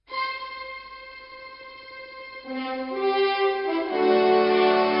Hello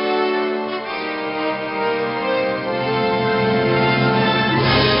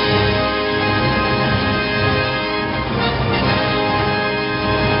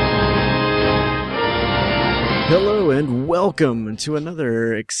and welcome to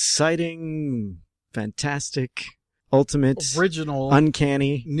another exciting, fantastic, ultimate, original,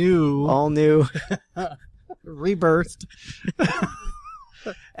 uncanny, new, all new, rebirthed,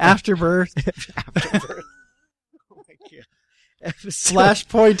 afterbirth, oh my God. slash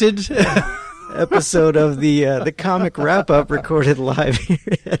pointed episode of the comic wrap up recorded live here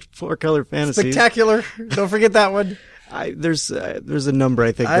at Four Color Fantasies. Spectacular. Don't forget that one. There's a number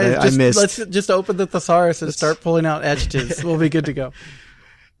I think that I missed. Let's just open the thesaurus and start pulling out adjectives. We'll be good to go.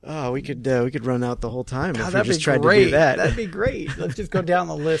 Oh, we could run out the whole time if we that'd just be tried great. to do that. That'd be great. Let's just go down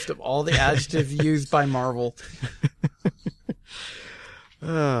the list of all the adjectives used by Marvel.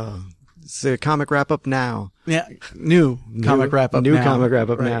 Oh, it's a comic wrap up now. Yeah, new comic wrap up. New now. comic wrap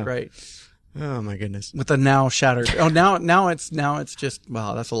up right, now. Right. Oh my goodness. With the now shattered. Oh, now it's just,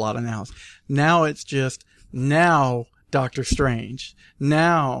 wow, that's a lot of nows. Now it's just now Doctor Strange.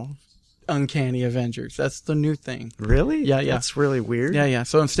 Now Uncanny Avengers. That's the new thing. Really? Yeah. That's really weird. Yeah.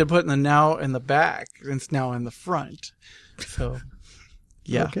 So instead of putting the now in the back, it's now in the front. So,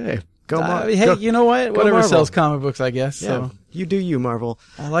 yeah. Okay. Go Hey, go, you know what? Whatever Marvel. sells comic books, I guess. Yeah, So you do you, Marvel.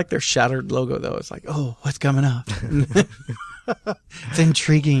 I like their shattered logo, though. It's like, oh, what's coming up? It's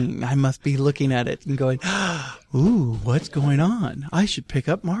intriguing. I must be looking at it and going, ooh, what's going on? I should pick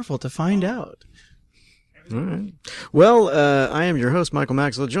up Marvel to find out. All right. Well, I am your host, Michael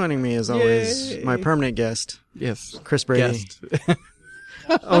Maxwell. Joining me, as always, Yay. my permanent guest, Yes. Chris Brady, Guest.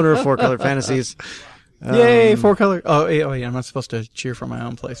 owner of Four Color Fantasies. Yay, Four Color. Oh, yeah, I'm not supposed to cheer for my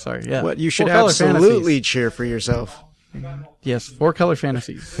own place. Sorry. Yeah. What you should Four Color absolutely Fantasies. cheer for yourself. Yes, Four Color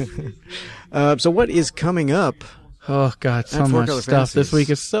Fantasies. So what is coming up? Oh, God, so Four much Color stuff. Fantasies. This week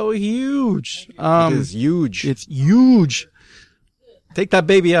is so huge. It is huge. It's huge. Take that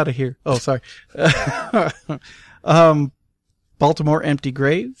baby out of here. Oh, sorry. Baltimore Empty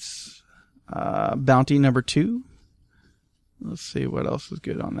Graves. Bounty number 2. Let's see what else is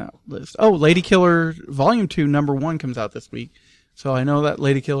good on that list. Oh, Lady Killer Volume 2 number 1 comes out this week. So I know that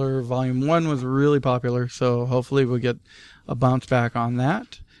Lady Killer Volume 1 was really popular. So hopefully we'll get a bounce back on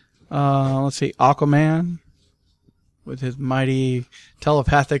that. Let's see. Aquaman with his mighty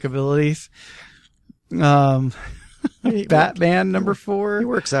telepathic abilities. Batman number 4. He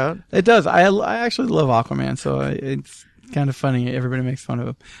works out. It does. I actually love Aquaman, so it's kind of funny. Everybody makes fun of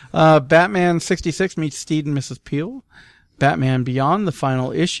him. Batman 66 meets Steed and Mrs. Peel. Batman Beyond, the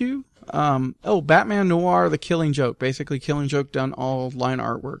final issue. Batman Noir, The Killing Joke. Basically, Killing Joke done all line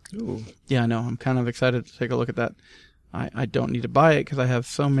artwork. Ooh. Yeah, no, I'm kind of excited to take a look at that. I don't need to buy it because I have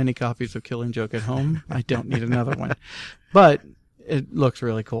so many copies of Killing Joke at home. I don't need another one. But it looks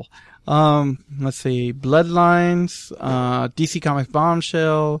really cool. Let's see. Bloodlines, DC Comics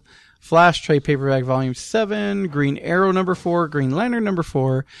Bombshell, Flash Trade Paperback Volume 7, Green Arrow number 4, Green Lantern number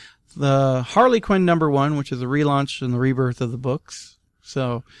 4, the Harley Quinn number 1, which is a relaunch and the rebirth of the books.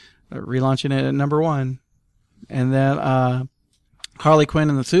 So, relaunching it at number 1. And then, Harley Quinn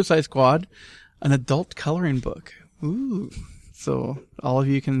and the Suicide Squad, an adult coloring book. Ooh. So, all of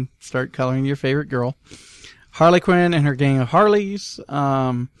you can start coloring your favorite girl. Harley Quinn and her gang of Harleys.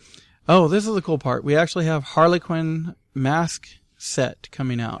 This is the cool part. We actually have Harley Quinn mask set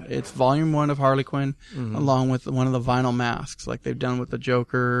coming out. It's volume 1 of Harley Quinn, along with one of the vinyl masks, like they've done with the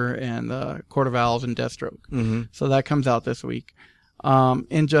Joker and the Court of Owls and Deathstroke. Mm-hmm. So that comes out this week.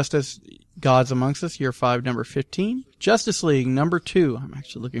 Injustice, Gods Amongst Us, year 5, number 15. Justice League, number 2. I'm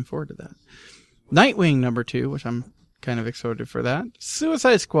actually looking forward to that. Nightwing, number 2, which I'm kind of excited for that.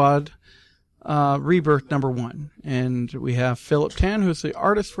 Suicide Squad, Rebirth number 1. And we have Philip Tan, who's the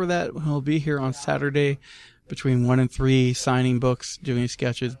artist for that, who will be here on Saturday between 1 and 3, signing books, doing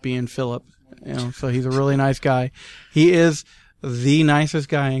sketches, being Philip. So he's a really nice guy. He is the nicest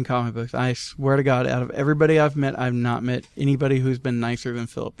guy in comic books. I swear to God, out of everybody I've met, I've not met anybody who's been nicer than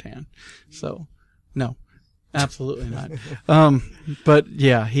Philip Tan. So, no. Absolutely not. But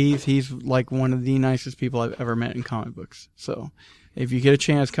yeah, he's like one of the nicest people I've ever met in comic books. So if you get a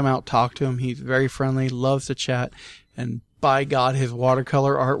chance, come out, talk to him. He's very friendly, loves to chat, and by God, his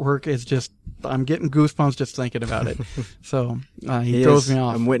watercolor artwork is just, I'm getting goosebumps just thinking about it. So, he throws me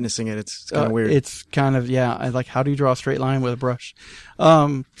off. I'm witnessing it. It's kind of weird. It's kind of, yeah, I like, how do you draw a straight line with a brush?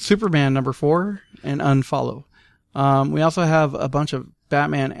 Superman number 4 and Unfollow. We also have a bunch of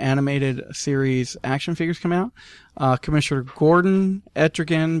Batman animated series action figures come out. Commissioner Gordon,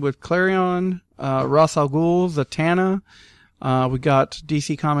 Etrigan with Clarion, Ra's al Ghul, Zatanna, We got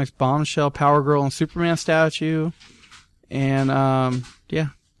DC Comics Bombshell, Power Girl, and Superman statue. And, yeah,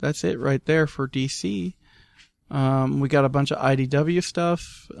 that's it right there for DC. We got a bunch of IDW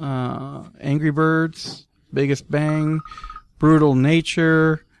stuff, Angry Birds, Biggest Bang, Brutal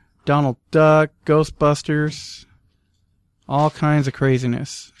Nature, Donald Duck, Ghostbusters, all kinds of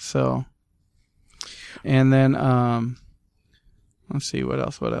craziness. So, and then, let's see, what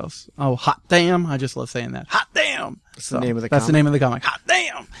else? Oh, Hot Damn. I just love saying that. Hot Damn. That's the name of the That's comic? the name of the comic. Hot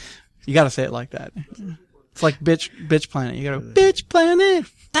Damn. You gotta say it like that. It's like Bitch Planet. You gotta, Bitch Planet.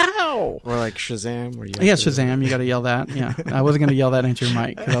 Ow. Or like Shazam. Where you Yeah, Shazam. You gotta yell that. Yeah. I wasn't gonna yell that into your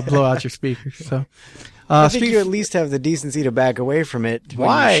mic because I'll blow out your speakers. So, I think you at least have the decency to back away from it. when you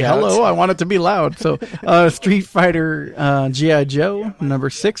Why? shout. Hello, I want it to be loud. So, Street Fighter, G.I. Joe, number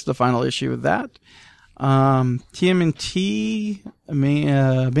 6, the final issue of that. TMNT,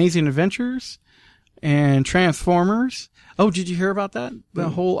 Amazing Adventures, and Transformers. Oh, did you hear about that? The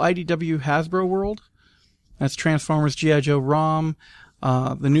whole IDW Hasbro world? That's Transformers, G.I. Joe, ROM,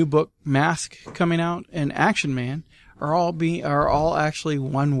 the new book, Mask, coming out, and Action Man are all actually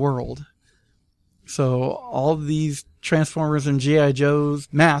one world. So all of these Transformers and G.I. Joe's,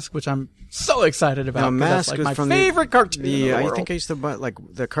 Mask, which I'm so excited about. Now, 'cause Mask that's like was my from favorite cartoon in the I world. think I used to buy like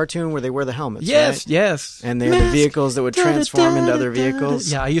the cartoon where they wear the helmets. Yes, right? yes. And they had the vehicles that would transform into other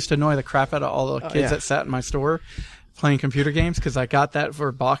vehicles. Yeah, I used to annoy the crap out of all the kids that sat in my store playing computer games because I got that for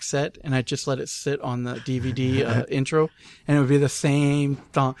a box set and I just let it sit on the DVD intro and it would be the same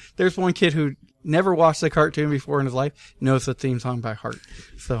song. There's one kid who never watched the cartoon before in his life, knows the theme song by heart.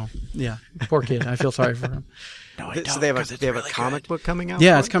 So, yeah, poor kid. I feel sorry for him. No, I don't, So they have because a it's they have a really comic good. book coming out.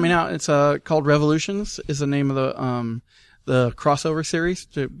 Yeah, for it's it? coming out. It's called Revolutions is the name of the crossover series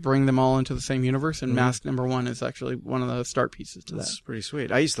to bring them all into the same universe. And Mask #1 is actually one of the start pieces to that. That's pretty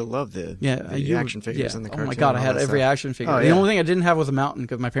sweet. I used to love the You- action figures in the cartoon. Oh my god, I and had all that every stuff. action figure. Oh, The yeah. only thing I didn't have was a mountain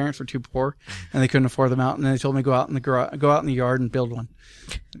because my parents were too poor and they couldn't afford the mountain. And they told me go out in the yard and build one.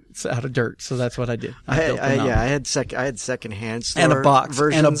 It's out of dirt, so that's what I did. I built the mountain. I had secondhand store And a box,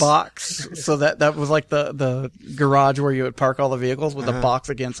 versions. So that was like the garage where you would park all the vehicles with a box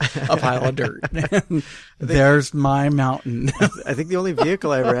against a pile of dirt. There's my mountain. I think the only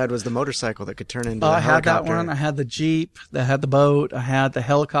vehicle I ever had was the motorcycle that could turn into a I had that helicopter. one. I had the Jeep that had the boat. I had the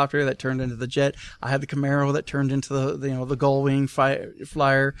helicopter that turned into the jet. I had the Camaro that turned into the Gullwing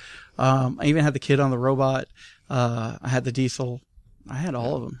flyer. I even had the kid on the robot. I had the diesel. I had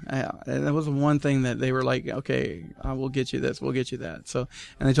all of them. And that was the one thing that they were like, okay, we'll get you this, we'll get you that. So,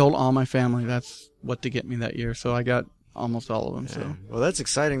 and they told all my family that's what to get me that year. So I got almost all of them. Yeah. So. Well, that's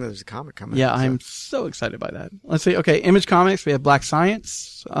exciting that there's a comic coming Yeah, out. I'm so excited by that. Let's see. Okay, Image Comics. We have Black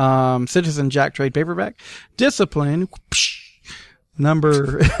Science, Citizen Jack trade paperback, Discipline,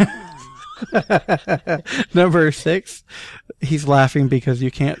 number 6. He's laughing because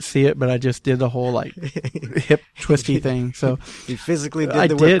you can't see it, but I just did the whole like hip twisty thing. So You physically did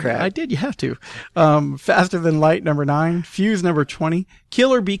the whip crack. I did. You have to. Faster Than Light, number 9. Fuse, number 20.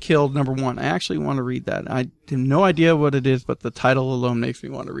 Kill or Be Killed, number 1. I actually want to read that. I have no idea what it is, but the title alone makes me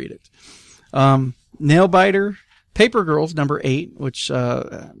want to read it. Nailbiter, Paper Girls, number 8, which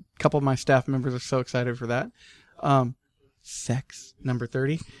a couple of my staff members are so excited for that. Sex, number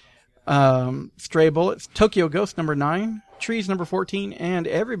 30. Stray Bullets, Tokyo Ghost, number 9. Trees, number 14, and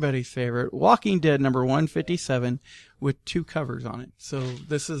everybody's favorite, Walking Dead, number 157, with 2 covers on it. So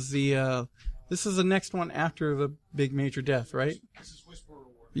this is the next one after the big major death, right? This is Whisperer War.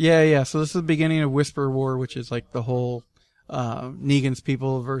 Yeah. So this is the beginning of Whisperer War, which is like the whole Negan's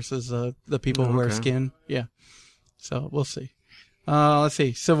people versus the people who wear skin. Yeah. So we'll see. Let's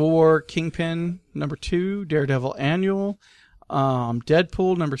see. Civil War, Kingpin, number 2, Daredevil Annual,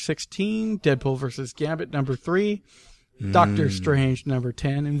 Deadpool, number 16, Deadpool versus Gambit, number 3. Doctor Strange, number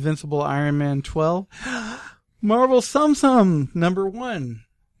 10. Invincible Iron Man, 12. Marvel Sum Sum, number 1.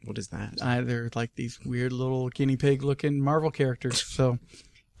 What is that? They're like these weird little guinea pig looking Marvel characters. So,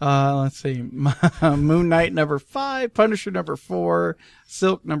 let's see. Moon Knight, number 5. Punisher, number 4.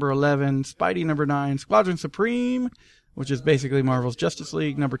 Silk, number 11. Spidey, number 9. Squadron Supreme, which is basically Marvel's Justice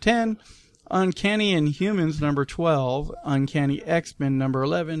League, number 10. Uncanny Inhumans, number 12. Uncanny X-Men, number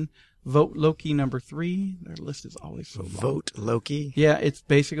 11. Vote Loki, number 3. Their list is always so long. Vote Loki? Yeah, it's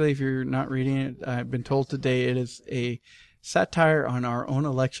basically, if you're not reading it, I've been told today it is a satire on our own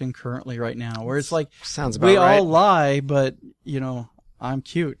election currently right now, where it's like, Sounds about we right. all lie, but, I'm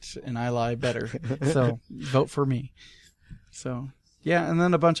cute and I lie better. So vote for me. So, yeah, and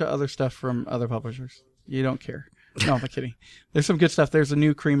then a bunch of other stuff from other publishers. You don't care. No, I'm kidding. There's some good stuff. There's a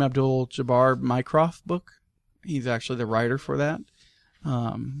new Kareem Abdul-Jabbar Mycroft book. He's actually the writer for that.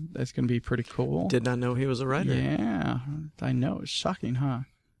 That's going to be pretty cool. Did not know he was a writer. Yeah, I know. It's shocking, huh?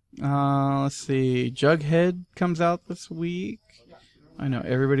 Let's see. Jughead comes out this week. I know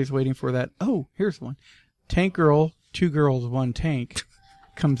everybody's waiting for that. Oh, here's one. Tank Girl, 2 Girls, 1 Tank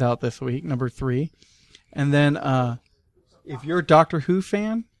comes out this week, number 3. And then if you're a Doctor Who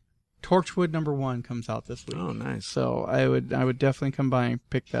fan, Torchwood number 1 comes out this week. Oh, nice. So I would definitely come by and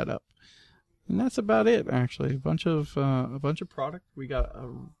pick that up. And that's about it, actually. A bunch of product. We got a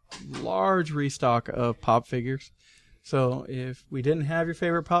large restock of pop figures. So if we didn't have your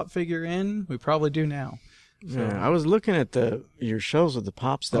favorite pop figure in, we probably do now. So. Yeah, I was looking at your shows with the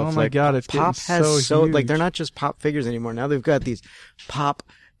pop stuff. Oh my God, it's pop getting so huge. like they're not just pop figures anymore. Now they've got these pop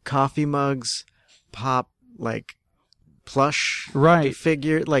coffee mugs, pop like plush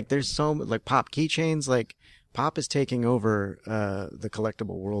figure. Like there's so like pop keychains. Like pop is taking over the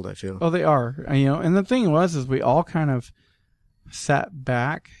collectible world, I feel. Oh, they are. And the thing is we all kind of sat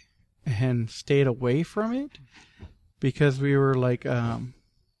back and stayed away from it because we were like,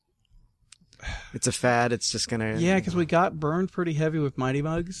 it's a fad. It's just gonna. Yeah, because we got burned pretty heavy with Mighty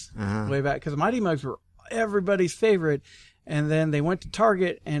Mugs way back. Because Mighty Mugs were everybody's favorite, and then they went to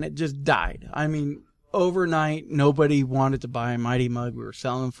Target and it just died. I mean, overnight, nobody wanted to buy a Mighty Mug. We were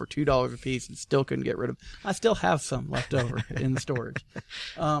selling them for $2 a piece and still couldn't get rid of them. I still have some left over in storage.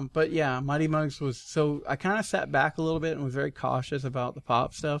 But yeah, Mighty Mugs was so. I kind of sat back a little bit and was very cautious about the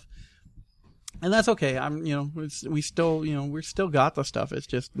pop stuff. And that's okay. We still got the stuff. It's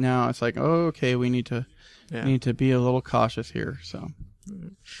just now it's like, oh, okay, we need to be a little cautious here. So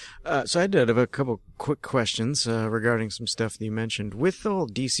I did have a couple quick questions regarding some stuff that you mentioned with the whole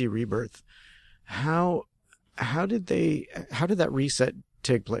DC Rebirth. How did that reset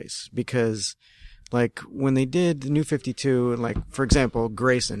take place? Because like when they did the New 52, like for example,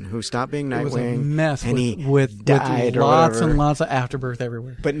 Grayson, who stopped being Nightwing, it was a mess and he with died or lots whatever. and lots of afterbirth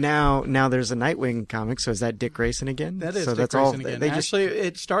everywhere. But now there's a Nightwing comic, so is that Dick Grayson again? That is so Dick that's Grayson all, again. They Actually,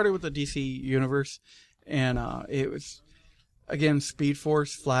 it started with the DC universe, and it was again Speed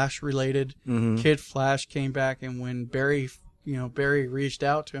Force Flash related. Mm-hmm. Kid Flash came back, and when Barry reached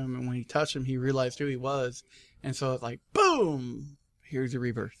out to him, and when he touched him, he realized who he was, and so it's like boom, here's your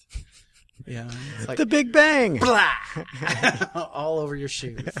rebirth. Yeah, it's like the Big Bang, blah, all over your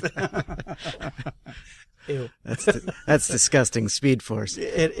shoes. Ew. That's disgusting. Speed Force.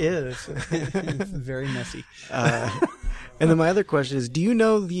 It is. It's very messy. And then my other question is: do you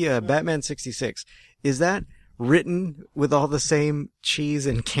know the Batman 66? Is that written with all the same cheese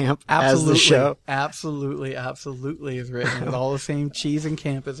and camp as the show? Absolutely is written with all the same cheese and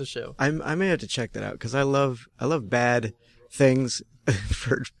camp as the show. I may have to check that out because I love bad things.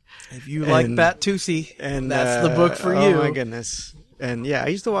 If you like Bat-Tusi, and that's the book for you. Oh my goodness. And yeah, I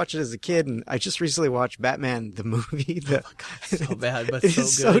used to watch it as a kid, and I just recently watched Batman the movie. Oh my God, it's so bad, but it so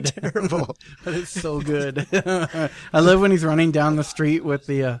is good. so terrible. But it's so good. I love when he's running down the street with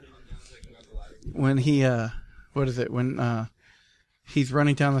the when he when he's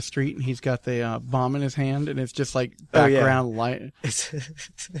running down the street and he's got the bomb in his hand, and it's just like background light.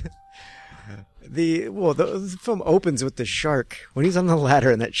 The film opens with the shark when he's on the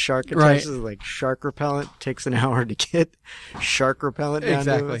ladder, and that shark attaches like shark repellent. Takes an hour to get shark repellent down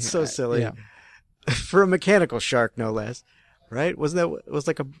to him. It's so silly. Yeah. For a mechanical shark, no less. Right? Wasn't that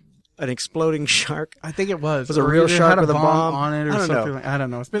like an exploding shark? I think it was. Was a real shark with a bomb on it, or I don't something. know. I don't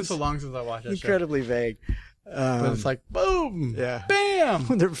know. It's been so long since I watched that show. Incredibly vague. But it's like boom, yeah, bam,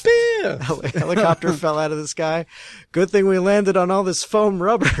 bam. Helicopter fell out of the sky. Good thing we landed on all this foam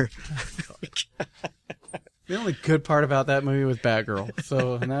rubber. The only good part about that movie was Batgirl.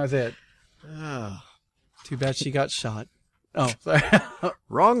 So and that was it. Oh. Too bad she got shot. Oh, sorry.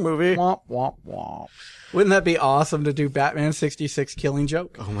 Wrong movie. Womp womp womp. Wouldn't that be awesome to do Batman 66 Killing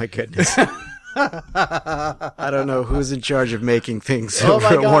Joke? Oh my goodness. I don't know who's in charge of making things Oh over my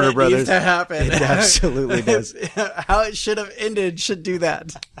at God, Warner it Brothers. needs to happen. It absolutely does. How it should have ended should do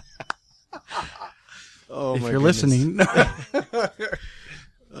that. Oh if my you're goodness. listening.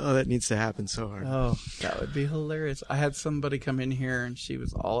 Oh, that needs to happen so hard. Oh, that would be hilarious. I had somebody come in here and she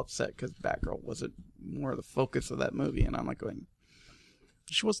was all upset because Batgirl wasn't more the focus of that movie. And I'm like going,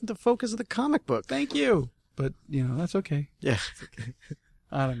 She wasn't the focus of the comic book. thank you. But, that's okay. Yeah.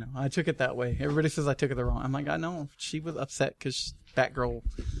 I don't know. I took it that way. Everybody says I took it the wrong. I'm like, I know. She was upset because Batgirl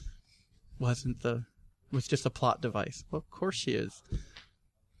was just a plot device. Well, of course she is.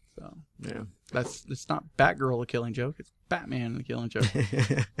 So Yeah. it's not Batgirl a killing joke. It's Batman a killing joke.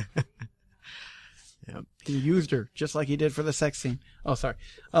 Yep. He used her just like he did for the sex scene. Oh, sorry.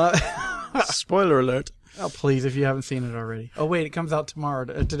 Spoiler alert. Oh, please, if you haven't seen it already. Oh, wait, it comes out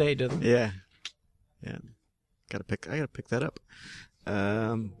today, doesn't it? Yeah. Yeah. I gotta pick that up.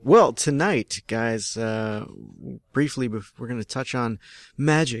 Well, tonight, guys, briefly, we're going to touch on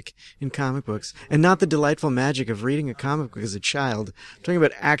magic in comic books, and not the delightful magic of reading a comic book as a child. I'm talking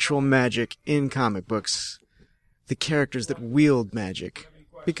about actual magic in comic books, the characters that wield magic.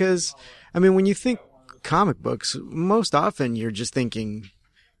 Because, I mean, when you think comic books, most often you're just thinking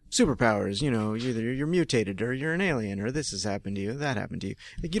superpowers, either you're mutated or you're an alien or this has happened to you, that happened to you.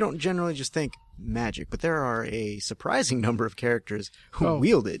 Like, you don't generally just think magic, but there are a surprising number of characters who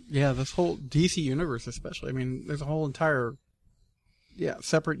wield it. Yeah, this whole DC universe especially. I mean, there's a whole entire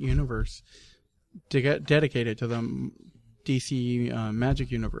separate universe to get dedicated to the DC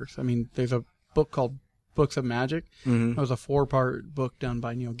magic universe. I mean, there's a book called Books of Magic. Mm-hmm. It was a 4-part book done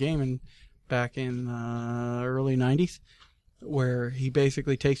by Neil Gaiman back in the early 90s. Where he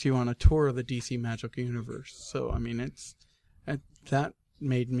basically takes you on a tour of the DC magic universe. So, I mean, that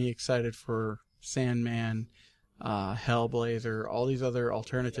made me excited for Sandman, Hellblazer, all these other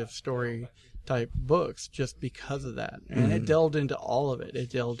alternative story type books just because of that. And it delved into all of it. It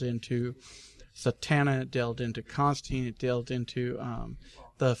delved into Satana, it delved into Constantine, it delved into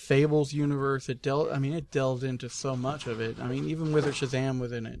the Fables universe. It delved into so much of it. I mean, even Wizard Shazam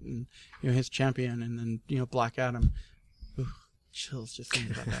was in it, and his champion, and then Black Adam. Chills just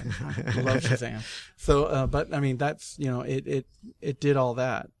thinking about that. I love Shazam. So, but I mean, that's it did all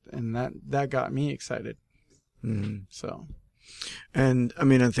that, and that got me excited. Mm-hmm. So, and I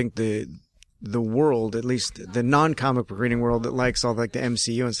mean, I think the world, at least the non-comic book reading world that likes all like the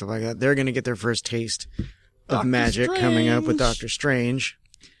MCU and stuff like that, they're gonna get their first taste of magic coming up with Doctor Strange.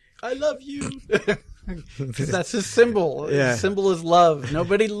 I love you. That's his symbol. Yeah. His symbol is love.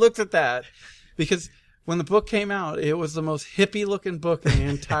 Nobody looks at that because. When the book came out, it was the most hippie-looking book in the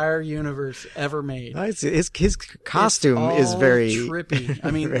entire universe ever made. I see. His costume is very trippy.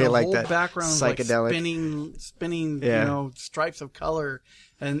 I mean, the like whole that background is like spinning, stripes of color.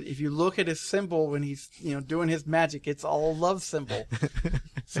 And if you look at his symbol when he's, doing his magic, it's all a love symbol.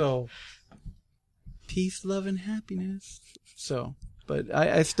 So, peace, love, and happiness. So, but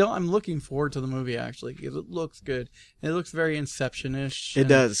I'm looking forward to the movie, actually, because it looks good. It looks very Inception-ish. It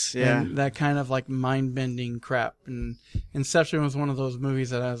does, yeah. And that kind of, like, mind-bending crap. And Inception was one of those movies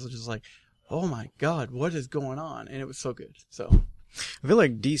that I was just like, oh, my God, what is going on? And it was so good, so... I feel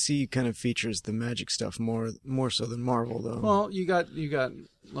like DC kind of features the magic stuff more so than Marvel, though. Well, you got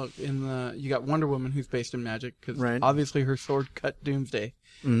Wonder Woman, who's based in magic, because obviously her sword cut Doomsday.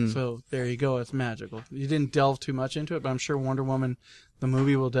 Mm-hmm. So there you go, it's magical. You didn't delve too much into it, but I'm sure Wonder Woman, the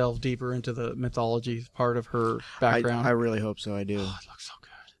movie, will delve deeper into the mythology part of her background. I really hope so. I do. Oh, it looks so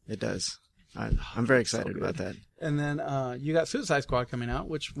good. It does. I'm very excited about that. And then you got Suicide Squad coming out,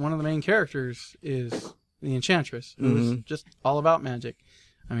 which one of the main characters is the Enchantress, who's just all about magic.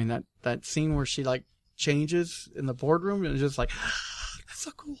 I mean, that scene where she like changes in the boardroom and it's just like, that's so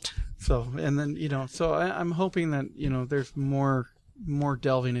cool. So, and then, so I'm hoping that, there's more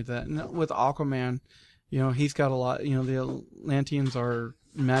delving into that. And with Aquaman, he's got a lot, the Atlanteans are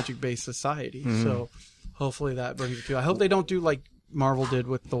magic-based society. Mm-hmm. So hopefully that brings it to. I hope they don't do like Marvel did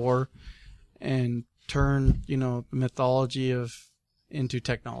with Thor and turn, the mythology into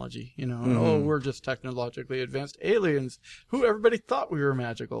technology, oh, we're just technologically advanced aliens who everybody thought we were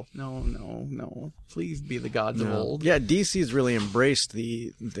magical. No. Please be the gods of old. Yeah, DC's really embraced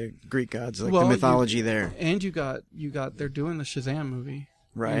the Greek gods, like the mythology there. And you got they're doing the Shazam movie.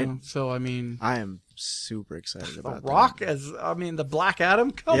 Right. So, I mean... I am super excited about The Rock the Black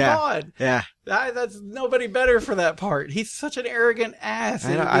Adam? Come on! Yeah. That's nobody better for that part. He's such an arrogant ass.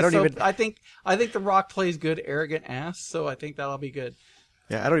 I think The Rock plays good arrogant ass, so I think that'll be good.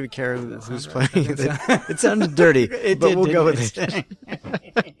 Yeah, I don't even care who's playing it. It sounded dirty, but we'll go with it.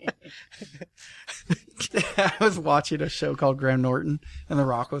 I was watching a show called Graham Norton, and The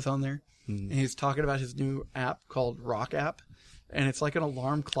Rock was on there. And he's talking about his new app called Rock App. And it's like an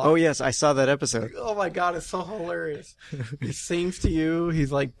alarm clock. Oh, yes. I saw that episode. Oh, my God. It's so hilarious. He sings to you. He's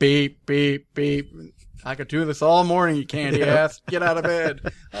like, beep, beep, beep. I could do this all morning, you candy ass. Get out of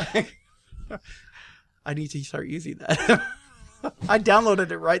bed. I need to start using that. I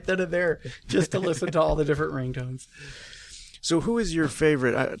downloaded it right then and there just to listen to all the different ringtones. So who is your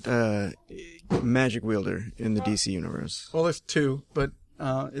favorite magic wielder in the DC universe? Well, there's two, but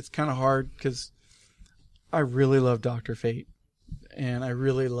it's kind of hard because I really love Dr. Fate. And I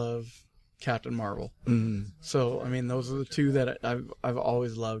really love Captain Marvel. Mm-hmm. So, I mean, those are the two that I've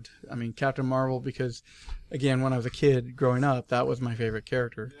always loved. I mean, Captain Marvel because, again, when I was a kid growing up, that was my favorite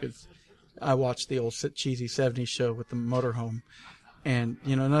character. Because I watched the old cheesy 70s show with the motorhome. And,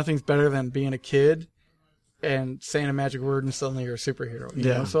 nothing's better than being a kid and saying a magic word and suddenly you're a superhero. You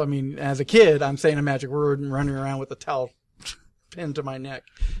know? So, I mean, as a kid, I'm saying a magic word and running around with a towel pinned to my neck,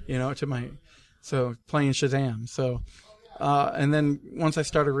 so playing Shazam. So, and then once I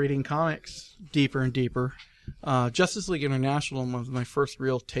started reading comics deeper and deeper, Justice League International was my first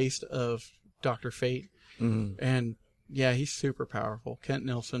real taste of Dr. Fate. Mm-hmm. And yeah, he's super powerful. Kent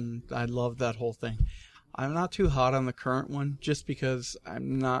Nilsson, I love that whole thing. I'm not too hot on the current one just because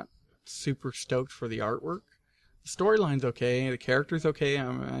I'm not super stoked for the artwork. The storyline's okay, the character's okay.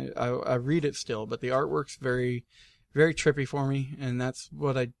 I read it still, but the artwork's very, very trippy for me, and that's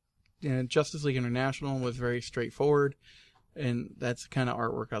what Justice League International was very straightforward, and that's the kind of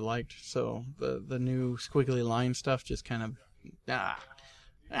artwork I liked. So the new squiggly line stuff just kind of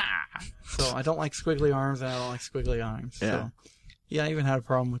So I don't like squiggly arms, and I don't like squiggly arms. Yeah. So yeah, I even had a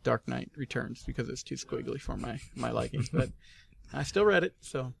problem with Dark Knight Returns because it's too squiggly for my liking, but I still read it.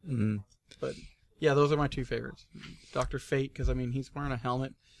 So, but yeah, those are my two favorites. Dr. Fate, because he's wearing a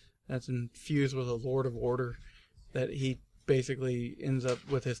helmet that's infused with a Lord of Order that he basically ends up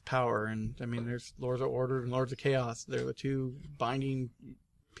with his power. And there's Lords of Order and Lords of Chaos. They're the two binding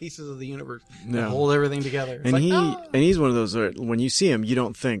pieces of the universe that hold everything together. It's and he's one of those where when you see him, you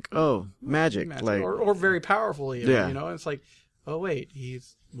don't think, oh, magic. Like, or very powerful even, yeah. It's like, oh wait,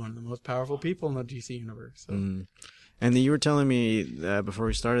 he's one of the most powerful people in the DC universe. So. And then you were telling me before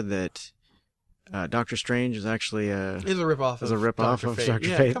we started that Doctor Strange is actually is a ripoff. Is a ripoff of Dr.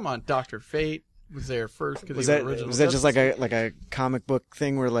 Yeah, Fate. Come on, Dr. Fate was there first because was he that was original. Was that just like a comic book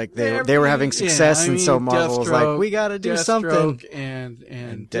thing where like they were having success and so Marvel was like, we got to do something. And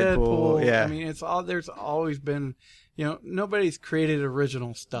Deadpool, yeah. It's all. There's always been, nobody's created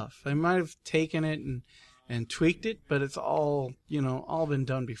original stuff. They might have taken it and tweaked it, but it's all all been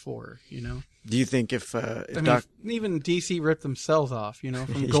done before. Do you think if even DC ripped themselves off,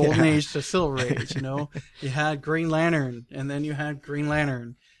 from Golden Age to Silver Age, you had Green Lantern, and then you had Green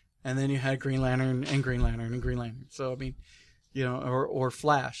Lantern, and then you had Green Lantern and Green Lantern and Green Lantern. So, or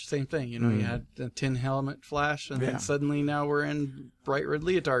Flash, same thing, you had the tin helmet Flash, and then suddenly now we're in bright red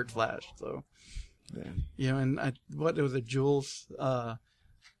leotard Flash. So, what was it,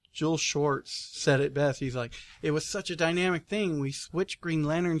 Jules Schwartz said it best. He's like, it was such a dynamic thing. We switched Green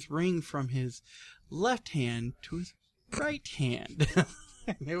Lantern's ring from his left hand to his right hand.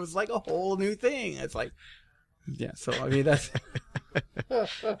 And it was like a whole new thing. It's like, yeah, so that's...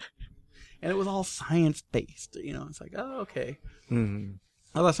 And it was all science-based, It's like, oh, okay. Mm-hmm.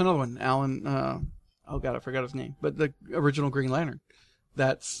 Oh, that's another one. Alan, oh God, I forgot his name. But the original Green Lantern.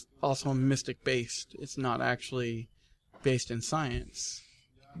 That's also mystic-based. It's not actually based in science.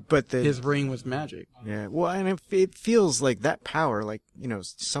 But his ring was magic. Yeah, well, and it feels like that power, like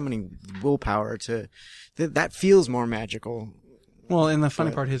summoning willpower that feels more magical. Well, and the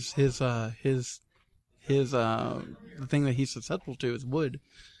funny part, his the thing that he's susceptible to is wood.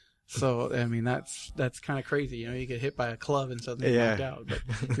 So that's kind of crazy. You get hit by a club and suddenly knocked out,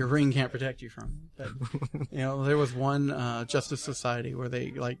 but your ring can't protect you from it. But, there was one Justice Society where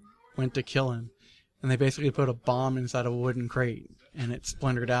they went to kill him, and they basically put a bomb inside a wooden crate. And it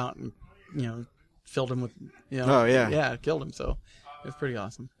splintered out and, filled him with, Oh, yeah. Yeah, it killed him. So it was pretty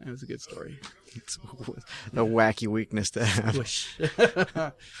awesome. It was a good story. It's a wacky weakness to have. Wish.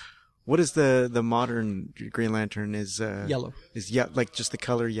 What is the modern Green Lantern is? Yellow. Is like just the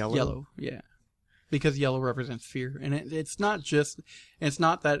color yellow? Yellow, yeah. Because yellow represents fear. And it's not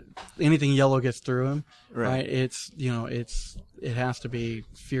that anything yellow gets through him. Right. It's, it has to be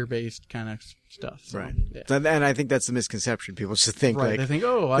fear-based kind of stuff. So, right. Yeah. And I think that's the misconception. People just think they think,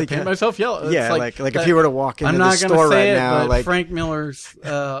 I paint myself yellow. It's yeah, like if you were to walk into the store right now, like Frank Miller's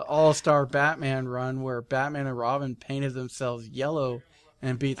All-Star Batman run where Batman and Robin painted themselves yellow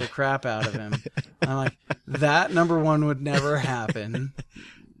and beat the crap out of him. I'm like, that number one would never happen.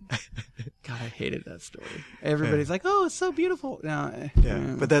 God, I hated that story. Everybody's like, "Oh, it's so beautiful." No,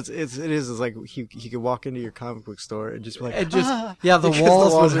 but it is like he could walk into your comic book store and just be like, the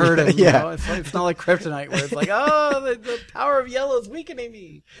walls would hurt him. Yeah, it's not like Kryptonite where it's like, oh, the power of yellow is weakening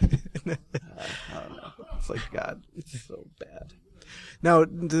me. I don't know. It's like, God, it's so bad. Now,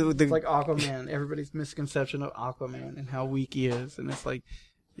 it's like Aquaman. Everybody's misconception of Aquaman and how weak he is, and it's like,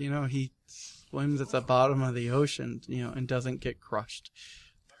 he swims at the bottom of the ocean, and doesn't get crushed.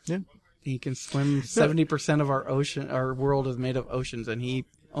 Yeah. He can swim 70% of our world is made of oceans, and he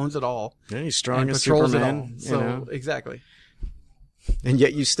owns it all. Yeah, he's strong as patrols Superman. It all. So, exactly. And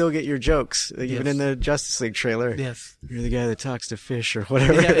yet you still get your jokes, even in the Justice League trailer. Yes. You're the guy that talks to fish or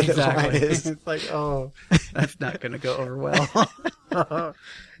whatever the line is. It's like, oh, that's not going to go over well. Oh,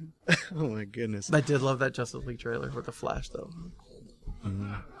 my goodness. I did love that Justice League trailer with the Flash, though.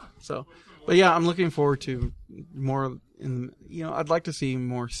 Mm-hmm. So, but yeah, I'm looking forward to more. I'd like to see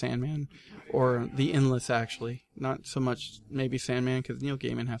more Sandman or the Endless. Actually, not so much maybe Sandman because Neil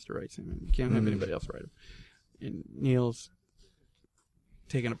Gaiman has to write Sandman. You can't have anybody else write him. And Neil's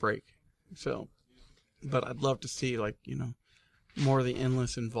taking a break. So, but I'd love to see more of the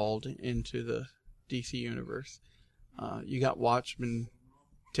Endless involved into the DC universe. You got Watchmen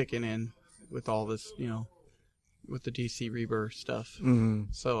ticking in with all this, with the DC Rebirth stuff. Mm-hmm.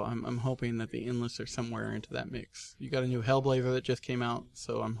 So I'm hoping that the Endless are somewhere into that mix. You got a new Hellblazer that just came out,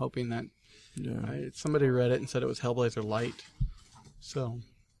 so I'm hoping that somebody read it and said it was Hellblazer Light. So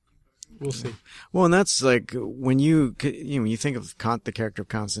we'll see. Well, and that's like when you think of the character of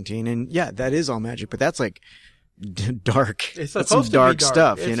Constantine, and that is all magic, but that's like dark. It's that's supposed some dark to be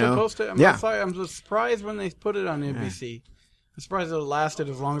stuff, It's supposed to. I'm surprised when they put it on NBC. I'm surprised it lasted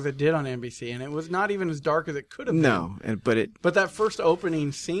as long as it did on NBC, and it was not even as dark as it could have been. No, but that first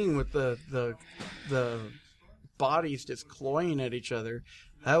opening scene with the bodies just clawing at each other,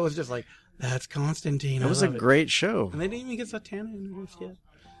 that was just like, that's Constantine. It was a great show. And they didn't even get Zatanna introduced yet.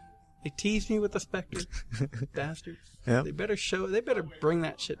 They teased me with the Spectre, bastards. Yep. They better bring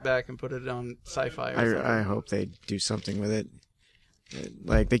that shit back and put it on Sci-Fi. I hope they do something with it.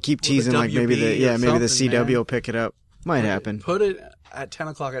 Like they keep teasing, like WB maybe the CW man. will pick it up. Might happen. Put it at 10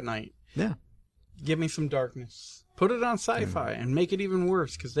 o'clock at night. Yeah. Give me some darkness. Put it on Sci-Fi and make it even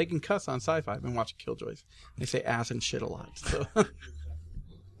worse because they can cuss on Sci-Fi. I've been watching Killjoys. They say ass and shit a lot. So.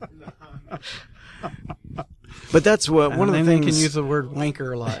 But that's one of the things. They can use the word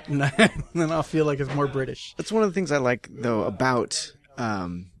wanker a lot, and then I'll feel like it's more British. That's one of the things I like though about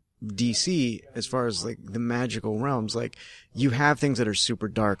DC as far as like the magical realms. Like you have things that are super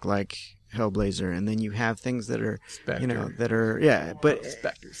dark, like Hellblazer, and then you have things that are Spectre. but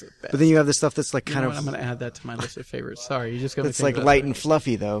Spectre's the best. But then you have the stuff that's like kind of. I'm going to add that to my list of favorites. Sorry, you just got. It's like light and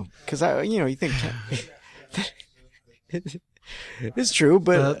fluffy though, because you think. It's true,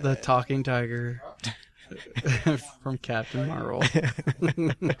 but the talking tiger from Captain Marvel,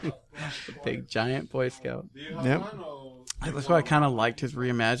 the big giant Boy Scout. Yep. That's why I kind of liked his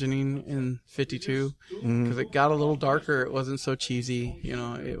reimagining in 52 because it got a little darker. It wasn't so cheesy.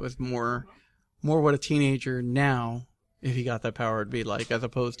 It was more what a teenager now, if he got that power, would be like, as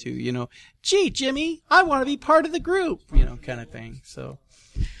opposed to gee, Jimmy, I want to be part of the group, kind of thing. So.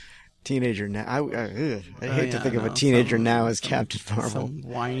 Teenager now. I hate to think of a teenager now as Captain Marvel. Some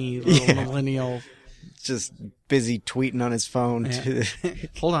whiny little millennial. Just busy tweeting on his phone. Yeah.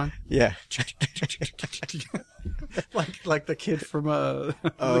 Hold on. Yeah. like the kid from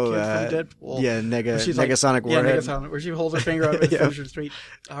Deadpool. Yeah, Negasonic Warhead. Yeah, Negasonic, where she holds her finger up and Ocean Street.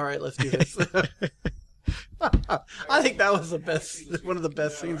 All right, let's do this. I think that was one of the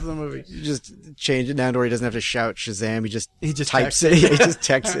best scenes in the movie. You just change it down to where he doesn't have to shout Shazam. He just types it. He just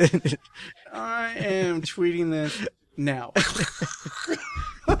texts it. I am tweeting this now.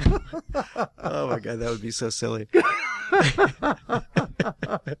 Oh my god, that would be so silly.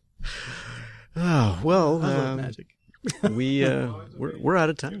 Oh well, I love magic. We're out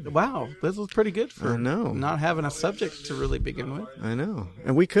of time. Wow, this was pretty good for not having a subject to really begin with. I know,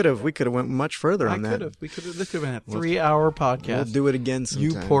 and we could have went much further on that. This could have been a 3-hour podcast. We'll do it again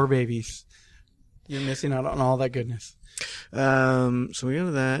sometime. You poor babies, you're missing out on all that goodness. So we go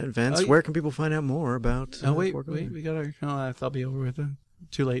to that. Vince, where can people find out more about? Wait, we got our. I'll be over with it.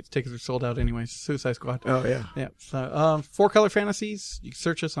 Too late. Tickets are sold out anyways. Suicide Squad. Oh, yeah. Yeah. So, 4 Color Fantasies. You can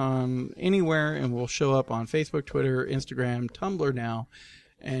search us on anywhere and we'll show up on Facebook, Twitter, Instagram, Tumblr now,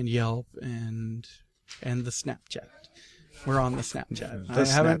 and Yelp, and the Snapchat. We're on the Snapchat. I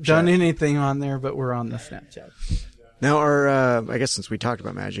haven't done anything on there, but we're on the Snapchat. Now, I guess since we talked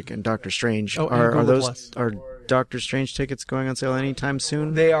about Magic and Doctor Strange, are Doctor Strange tickets going on sale anytime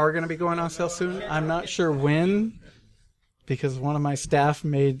soon? They are going to be going on sale soon. I'm not sure when, because one of my staff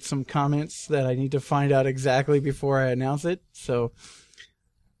made some comments that I need to find out exactly before I announce it. So,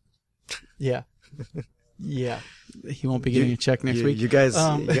 yeah. Yeah. He won't be getting a check next week. You guys,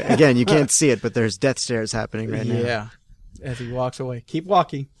 again, you can't see it, but there's death stares happening right now. Yeah. As he walks away. Keep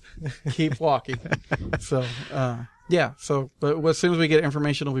walking. Keep walking. So, yeah. So, but as soon as we get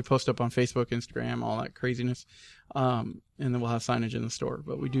information, it'll be posted up on Facebook, Instagram, all that craziness. And then we'll have signage in the store.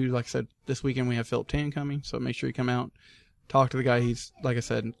 But we do, like I said, this weekend we have Philip Tan coming. So make sure you come out, talk to the guy. He's, like I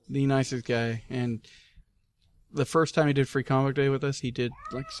said, the nicest guy. And the first time he did Free Comic Day with us, he did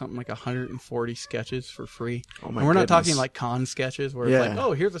something like 140 sketches for free. Oh my and we're goodness. not talking like con sketches where it's like,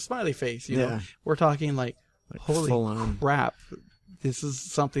 oh, here's a smiley face. You know, we're talking like holy crap. This is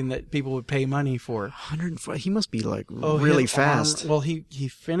something that people would pay money for. 140. He must be really fast. Well, he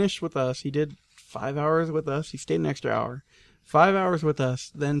finished with us. He did 5 hours with us. He stayed an extra hour, 5 hours with us,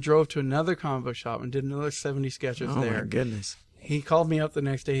 then drove to another comic book shop and did another 70 sketches there. Oh my goodness. He called me up the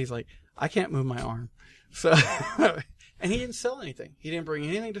next day. He's like, I can't move my arm. So, and he didn't sell anything. He didn't bring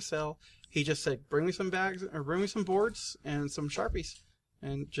anything to sell. He just said, bring me some bags or bring me some boards and some Sharpies,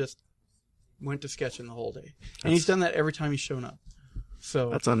 and just went to sketching the whole day. And he's done that every time he's shown up.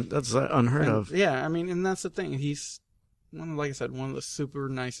 So that's unheard of. Yeah. I mean, and that's the thing. He's like I said, one of the super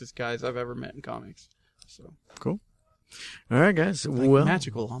nicest guys I've ever met in comics. So cool. All right, guys. Like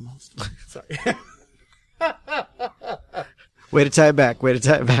magical almost. Sorry. Way to tie it back.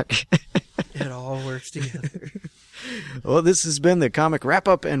 It all works together. Well, this has been the comic wrap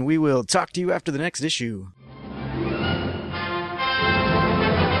up, and we will talk to you after the next issue.